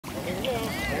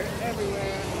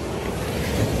everywhere.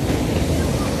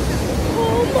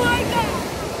 Oh my God!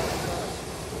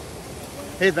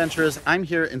 Hey adventurers, I'm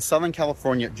here in Southern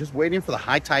California just waiting for the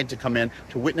high tide to come in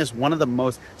to witness one of the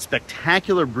most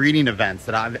spectacular breeding events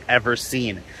that I've ever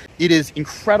seen. It is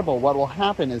incredible. What will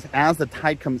happen is as the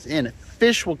tide comes in,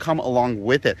 fish will come along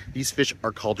with it. These fish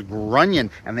are called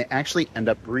grunion, and they actually end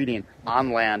up breeding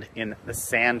on land in the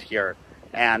sand here.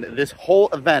 And this whole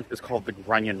event is called the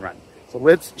Grunion Run. So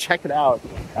let's check it out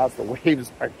as the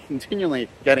waves are continually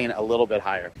getting a little bit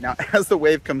higher. Now, as the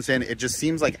wave comes in, it just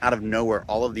seems like out of nowhere,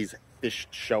 all of these fish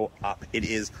show up. It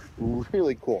is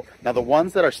really cool. Now, the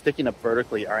ones that are sticking up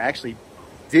vertically are actually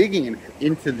digging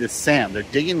into the sand. They're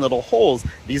digging little holes.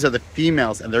 These are the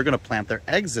females, and they're going to plant their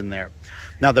eggs in there.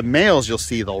 Now, the males, you'll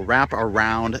see, they'll wrap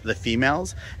around the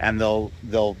females, and they'll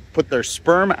put their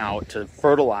sperm out to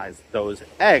fertilize those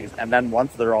eggs. And then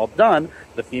once they're all done,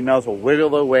 the females will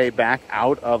wiggle their way back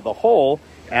out of the hole,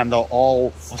 and they'll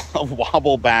all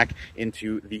wobble back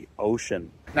into the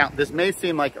ocean. Now, this may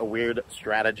seem like a weird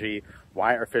strategy.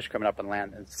 Why are fish coming up on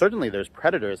land? And certainly there's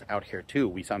predators out here too.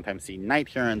 We sometimes see night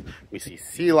herons, we see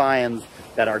sea lions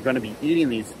that are going to be eating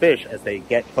these fish as they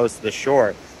get close to the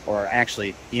shore or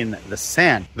actually in the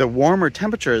sand. The warmer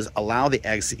temperatures allow the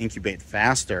eggs to incubate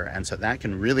faster, and so that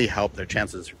can really help their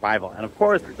chances of survival. And of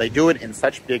course, they do it in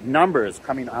such big numbers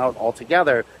coming out all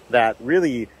together that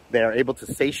really they are able to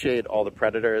satiate all the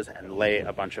predators and lay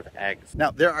a bunch of eggs.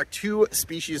 Now, there are two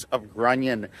species of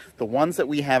grunion. The ones that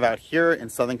we have out here in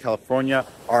Southern California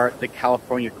are the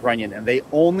California grunion, and they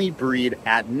only breed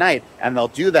at night. And they'll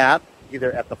do that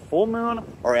either at the full moon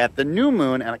or at the new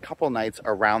moon, and a couple nights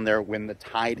around there when the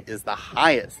tide is the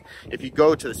highest. If you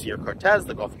go to the Sea of Cortez,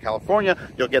 the Gulf of California,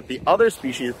 you'll get the other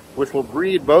species, which will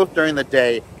breed both during the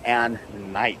day and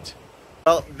night.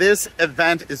 Well, this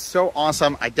event is so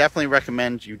awesome. I definitely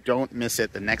recommend you don't miss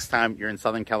it the next time you're in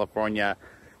Southern California.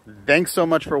 Thanks so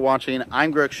much for watching. I'm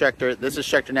Greg Schechter. This is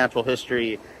Schechter Natural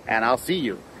History, and I'll see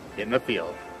you in the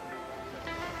field.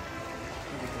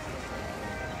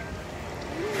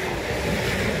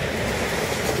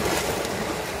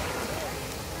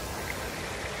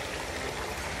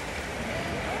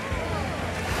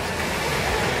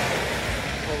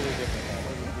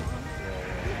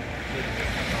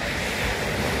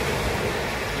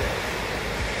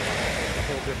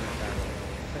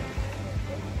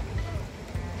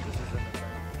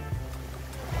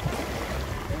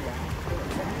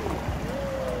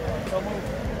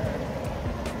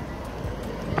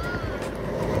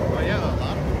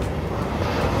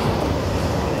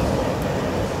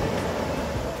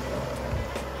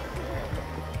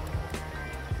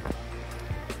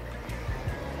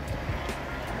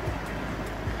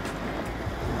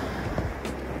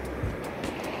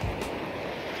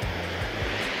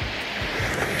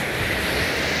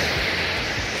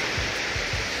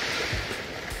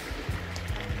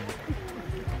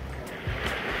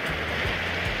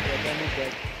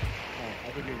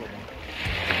 I think you're good now.